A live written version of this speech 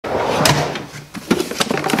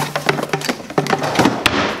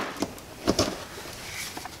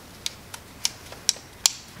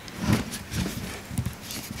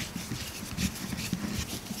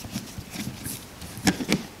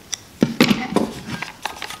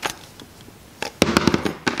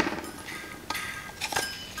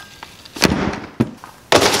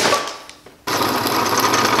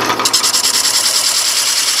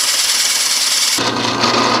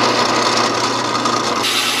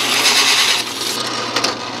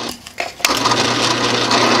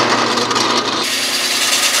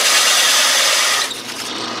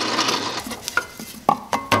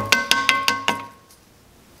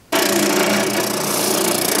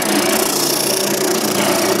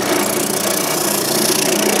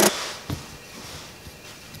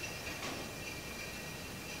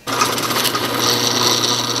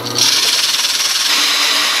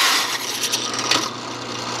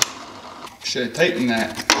to tighten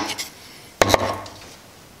that.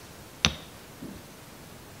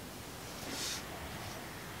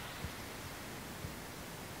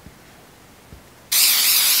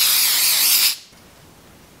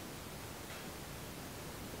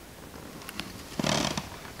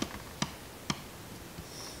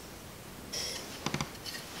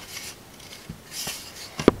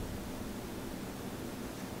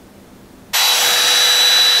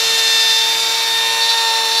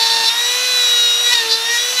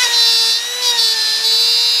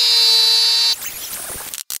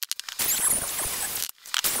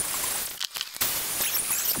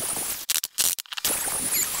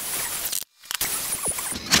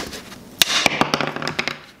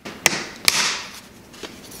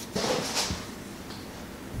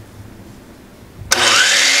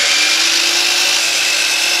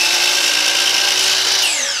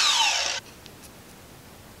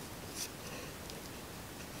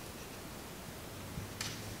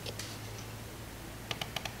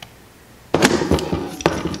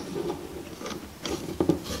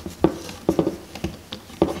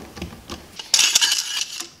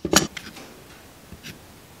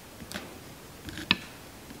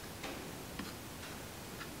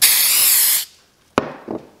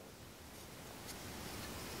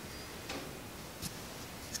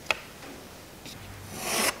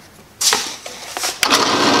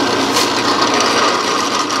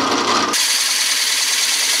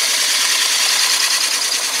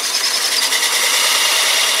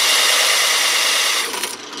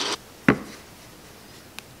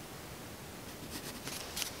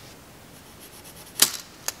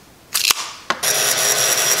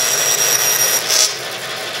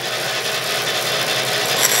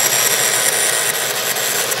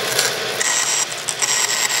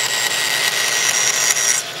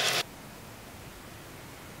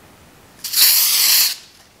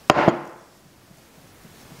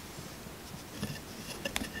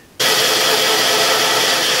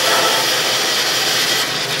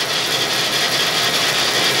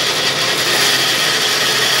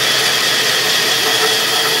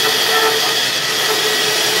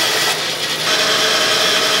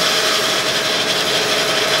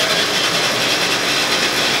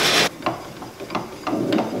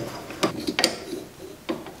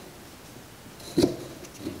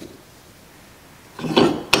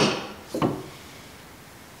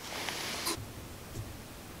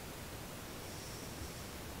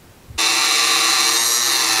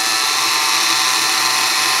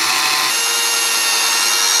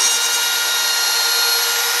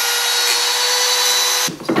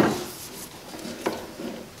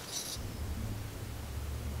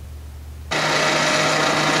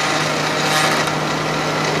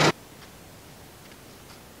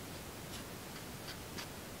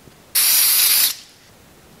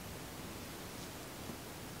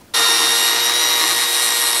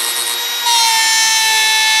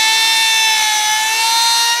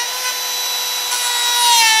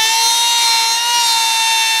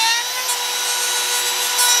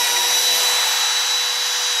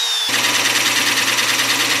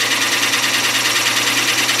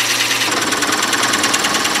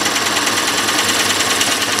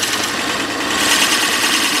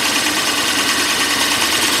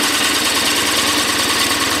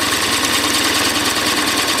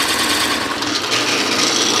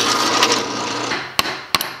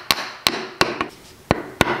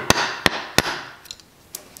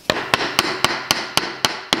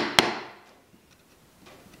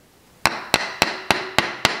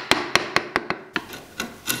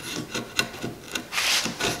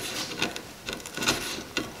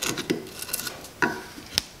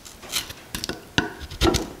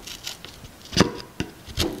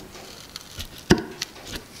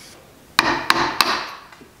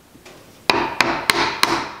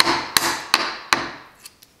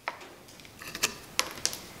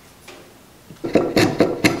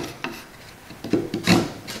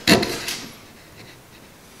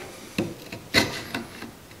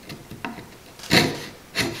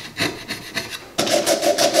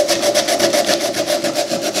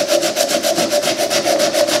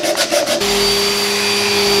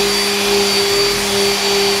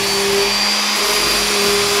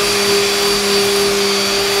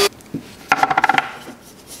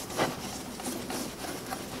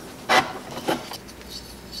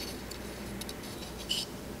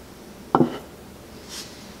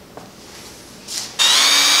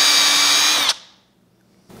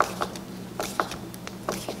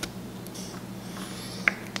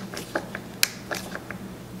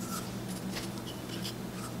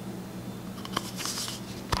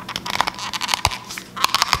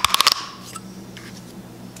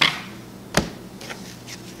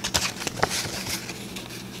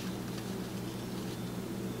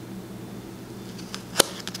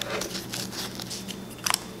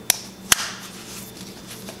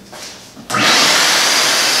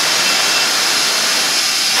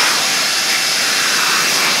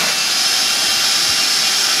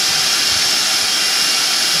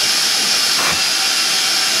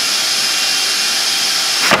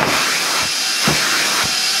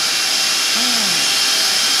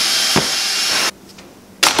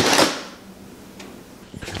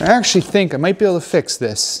 I actually think I might be able to fix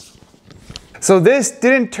this. So this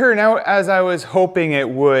didn't turn out as I was hoping it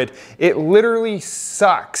would. It literally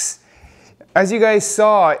sucks. As you guys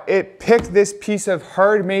saw, it picked this piece of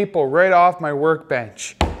hard maple right off my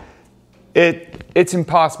workbench. It's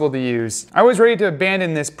impossible to use. I was ready to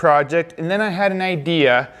abandon this project, and then I had an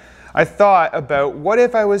idea. I thought about, what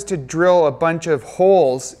if I was to drill a bunch of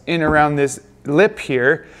holes in around this lip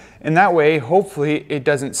here, and that way hopefully it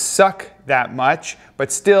doesn't suck that much,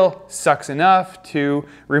 but still sucks enough to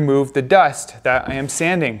remove the dust that I am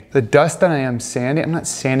sanding. The dust that I am sanding? I'm not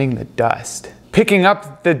sanding the dust. Picking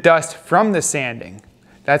up the dust from the sanding.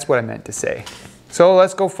 That's what I meant to say. So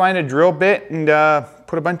let's go find a drill bit and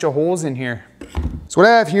put a bunch of holes in here. So what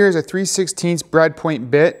I have here is a 3/16 brad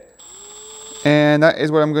point bit. And that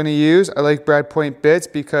is what I'm going to use. I like brad point bits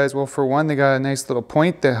because, well, for one, they got a nice little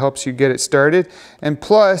point that helps you get it started. And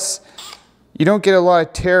plus, you don't get a lot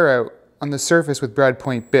of tear out on the surface with brad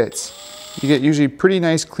point bits. You get usually pretty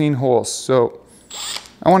nice clean holes. So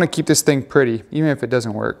I want to keep this thing pretty, even if it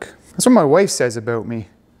doesn't work. That's what my wife says about me.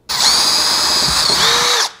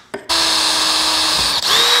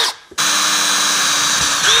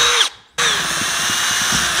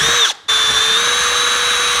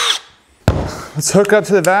 Let's hook up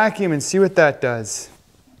to the vacuum and see what that does.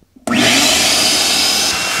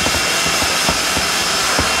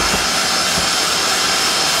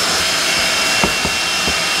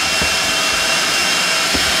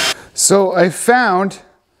 So I found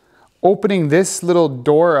opening this little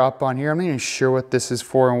door up on here. I'm not even sure what this is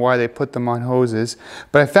for and why they put them on hoses,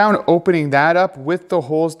 but I found opening that up with the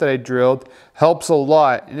holes that I drilled helps a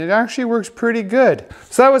lot, and it actually works pretty good.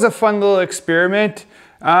 So that was a fun little experiment.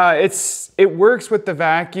 It works with the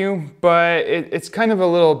vacuum, but it's kind of a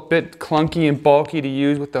little bit clunky and bulky to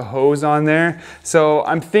use with the hose on there. So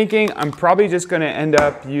I'm thinking I'm probably just going to end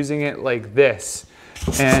up using it like this.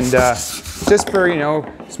 And just for, you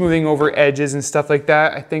know, smoothing over edges and stuff like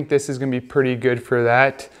that, I think this is going to be pretty good for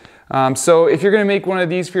that. So if you're going to make one of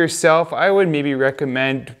these for yourself, I would maybe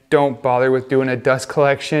recommend don't bother with doing a dust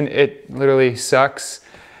collection. It literally sucks,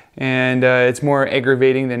 and it's more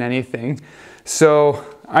aggravating than anything. So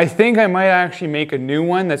I think I might actually make a new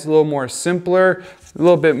one that's a little more simpler, a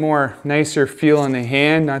little bit more nicer feel in the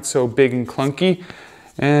hand, not so big and clunky.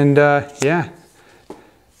 And yeah,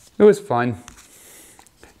 it was fun.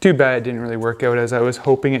 Too bad it didn't really work out as I was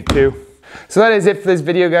hoping it to. So that is it for this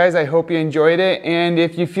video, guys. I hope you enjoyed it. And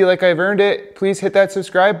if you feel like I've earned it, please hit that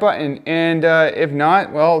subscribe button. And if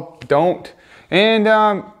not, well, don't. And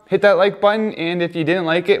hit that like button. And if you didn't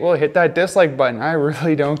like it, well, hit that dislike button. I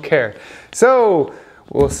really don't care. So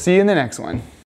we'll see you in the next one.